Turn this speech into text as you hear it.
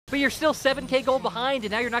but you're still 7k gold behind,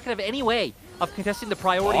 and now you're not going to have any way of contesting the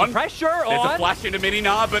priority. Pressure on. There's a flash into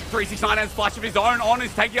Mini-Na, but 369 has a flash of his own. On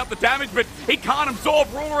is taking up the damage, but he can't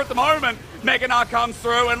absorb Ruler at the moment. Mega-Na comes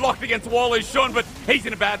through and locked against the wall is Shun, but he's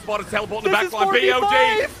in a bad spot to teleport in the backline.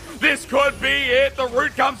 BOG, this could be it. The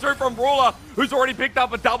root comes through from Ruler, who's already picked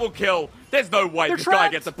up a double kill. There's no way this guy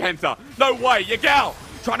gets a penta. No way. Yagal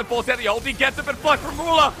trying to force out the ult. He gets it, but flush from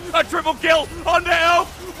Ruler. A triple kill on the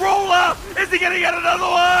elf. Ruler, is he going to get another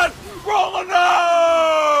one? Ruler,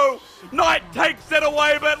 no! Knight takes it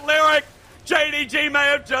away, but Lyric, JDG may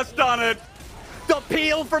have just done it. The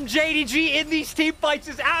peel from JDG in these team fights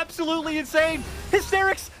is absolutely insane.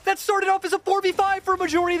 Hysterics, that started off as a 4v5 for a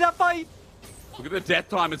majority of that fight. Look at the death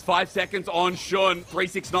time. It's 5 seconds on Shun.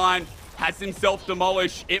 369 has himself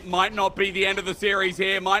demolished. It might not be the end of the series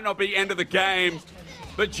here. Might not be the end of the game.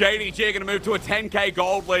 But JDG are going to move to a 10k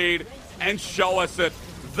gold lead and show us that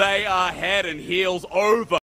they are head and heels over